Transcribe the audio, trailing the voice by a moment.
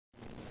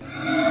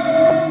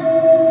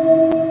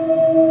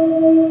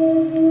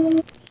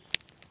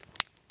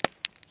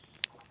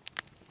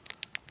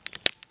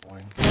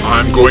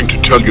going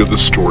to tell you the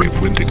story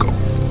of Wendigo.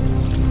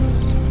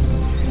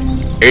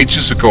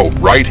 Ages ago,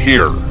 right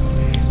here,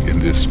 in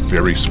this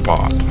very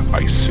spot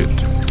I sit,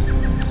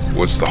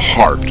 was the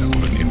heart of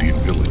an Indian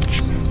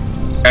village.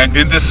 And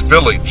in this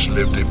village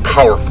lived a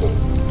powerful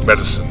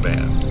medicine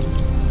man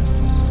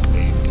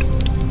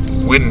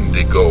named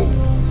Wendigo.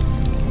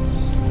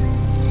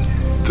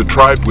 The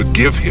tribe would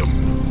give him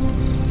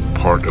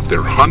part of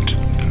their hunt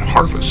and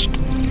harvest.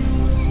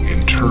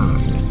 In turn,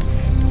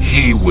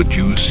 he would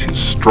use his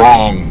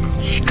strong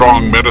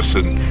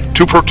medicine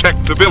to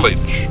protect the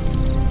village.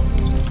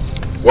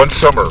 One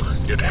summer,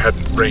 it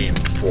hadn't rained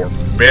for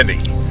many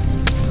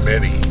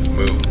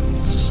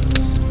moons.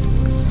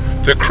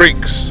 The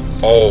creeks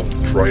all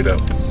dried up.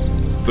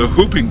 The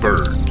whooping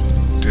bird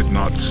did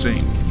not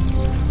sing.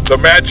 The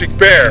magic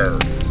bear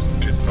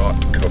did not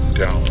come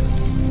down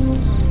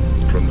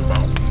from the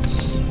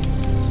mountains.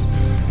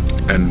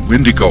 And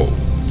Wendigo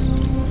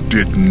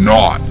did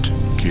not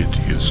get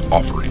his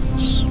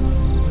offerings.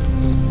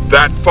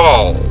 That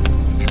fall,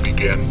 he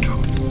began to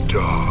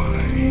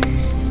die.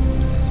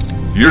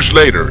 Years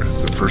later,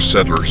 the first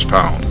settlers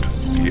found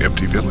the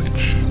empty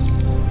village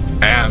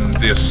and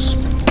this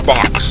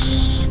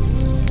box.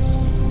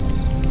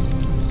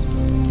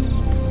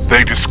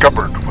 They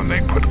discovered when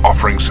they put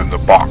offerings in the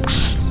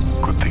box,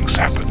 good things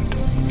happened.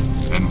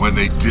 And when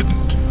they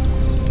didn't,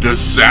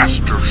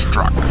 disaster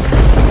struck.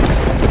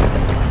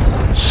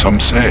 Some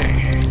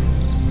say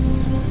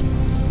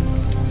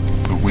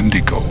the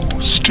Wendigo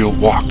still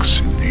walks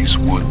in these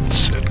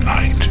woods at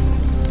night.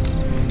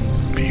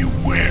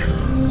 Beware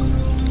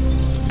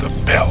the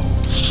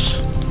bells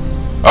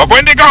of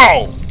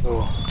Wendigo!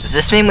 Does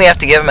this mean we have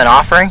to give him an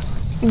offering?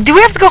 Do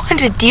we have to go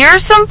hunt a deer or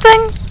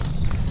something?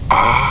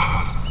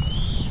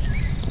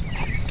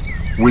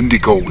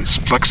 Wendigo is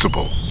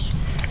flexible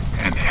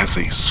and has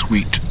a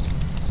sweet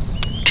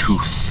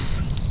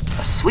tooth.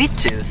 A sweet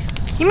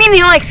tooth? You mean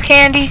he likes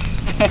candy?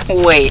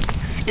 Wait,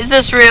 is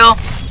this real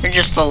or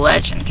just a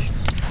legend?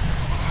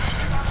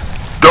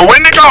 The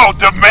Wendigo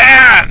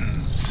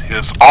demands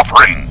his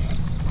offering.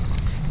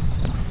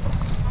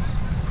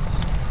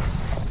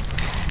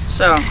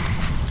 So,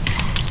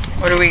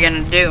 what are we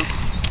gonna do?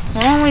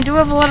 Well, we do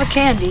have a lot of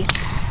candy.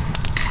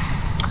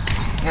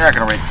 You're not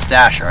gonna raid the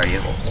stash, are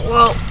you?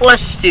 Well,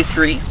 let's just do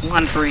 3,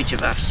 1 for each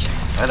of us.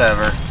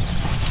 Whatever.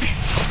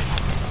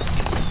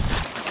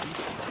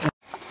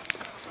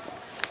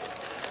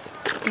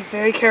 Be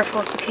very careful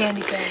with the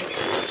candy bag.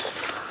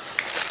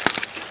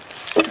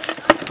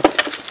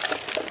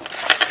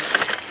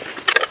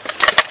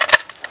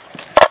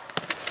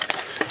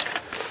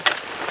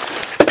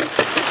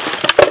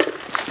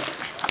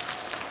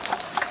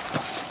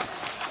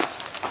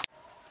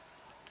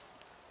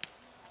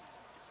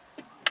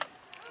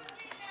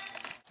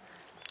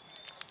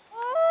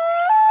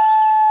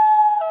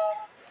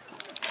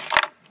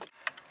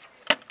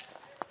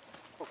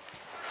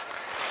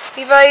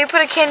 Levi, you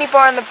put a candy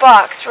bar in the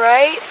box,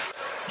 right?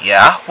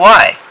 Yeah?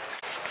 Why?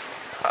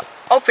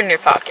 Open your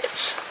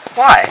pockets.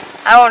 Why?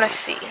 I want to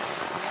see.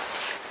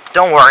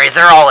 Don't worry,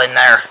 they're all in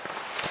there.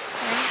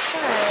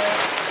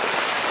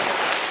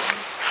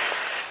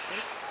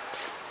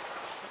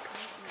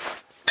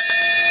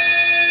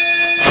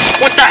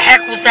 What the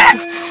heck was that?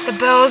 The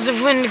bells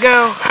of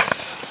Wendigo.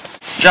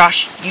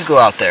 Josh, you go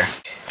out there.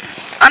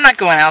 I'm not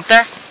going out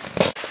there.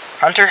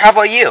 Hunter, how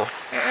about you?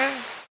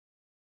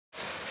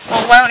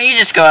 Well, why don't you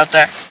just go out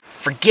there?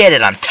 Forget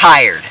it, I'm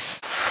tired.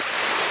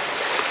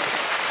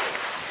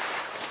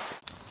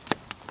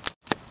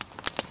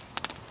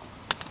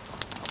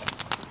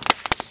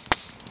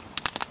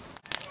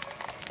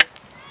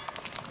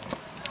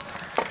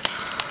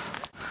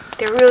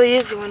 There really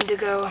is a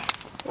Wendigo.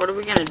 What are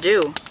we gonna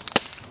do?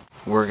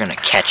 We're gonna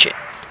catch it.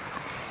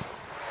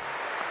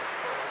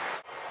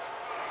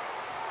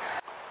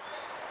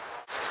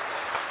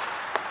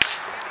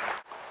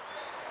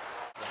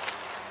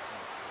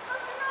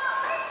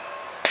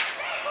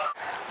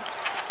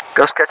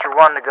 Ghostcatcher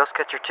 1 to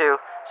Ghostcatcher 2.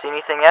 See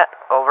anything yet?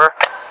 Over.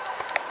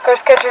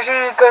 Ghostcatcher 2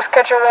 to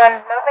Ghostcatcher 1.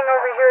 Nothing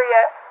over here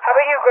yet. How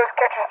about you,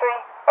 Ghostcatcher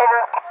 3? Over.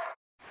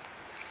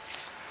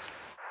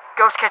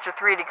 Ghostcatcher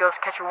 3 to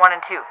Ghostcatcher 1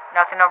 and 2.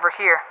 Nothing over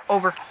here.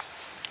 Over.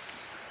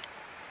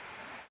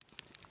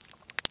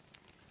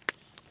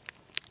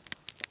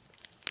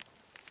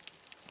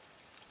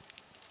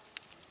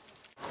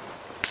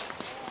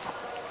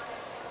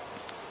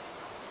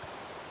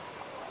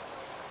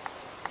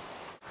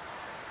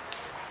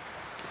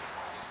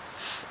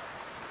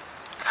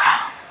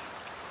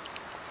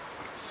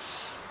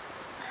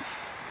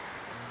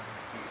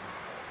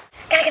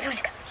 Gotta get the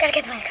Wendigo. Gotta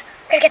get the Wendigo.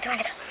 Gotta get the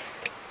Wendigo.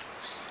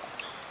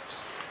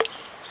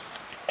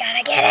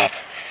 Gotta get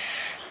it.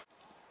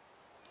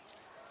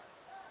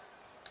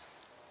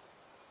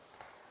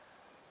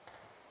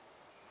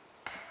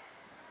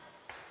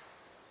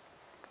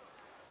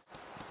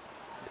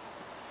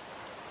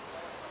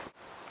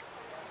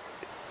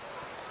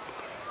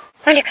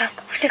 Wendigo.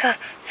 Wendigo.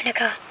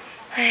 Wendigo.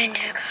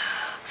 Wendigo.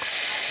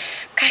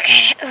 Gotta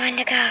get it.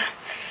 Wendigo.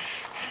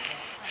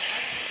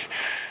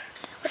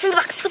 What's in the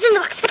box? What's in the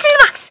box? What's in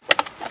the box?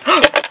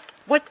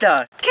 What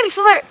the? Candy's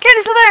still there!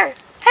 Candy's still there!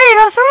 Hey, you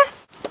got a soda?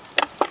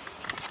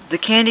 The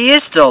candy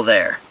is still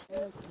there.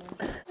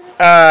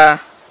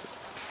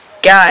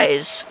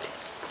 Guys,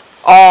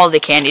 all the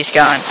candy's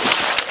gone.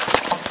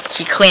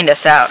 He cleaned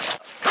us out.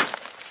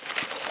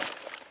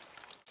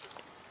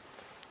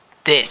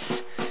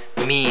 This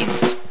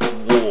means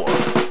war.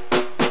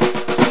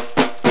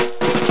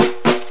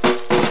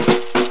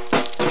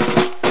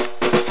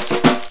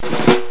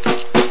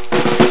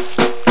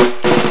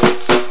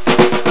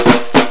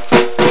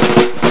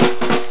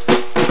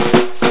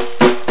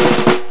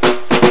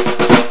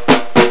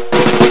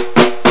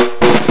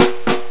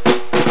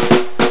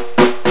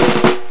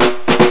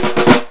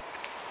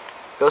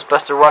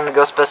 Ghostbuster 1 to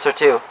Ghostbuster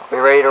 2. Are we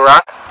ready to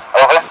rock?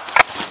 Over.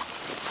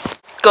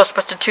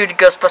 Ghostbuster 2 to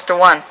Ghostbuster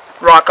 1.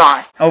 Rock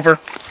on. Over.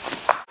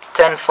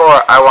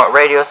 10-4. I want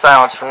radio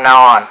silence from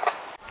now on.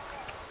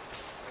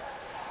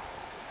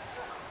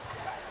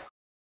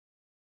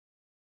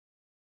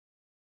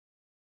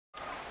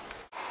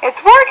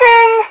 It's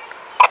working!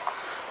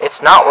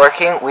 It's not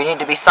working. We need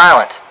to be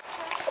silent.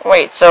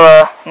 Wait,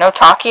 so, no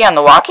talkie on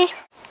the walkie?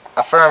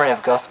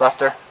 Affirmative,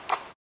 Ghostbuster.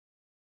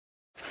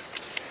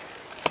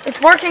 It's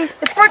working!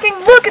 It's working!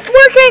 Look, it's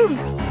working!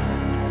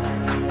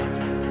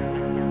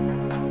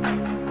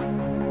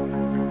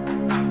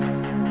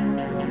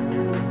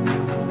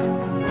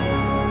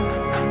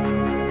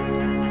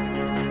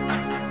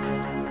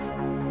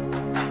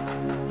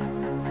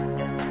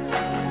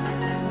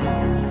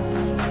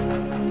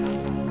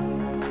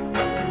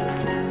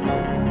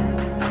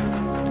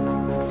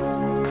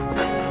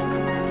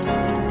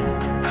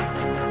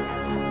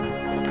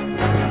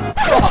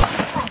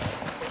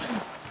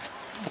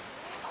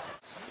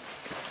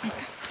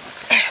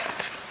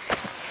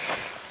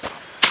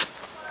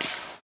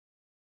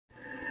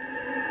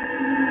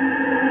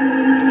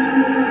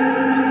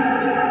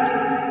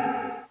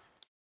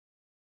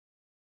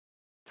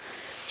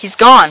 He's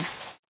gone.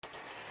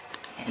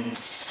 And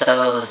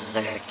so's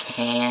the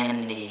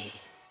candy.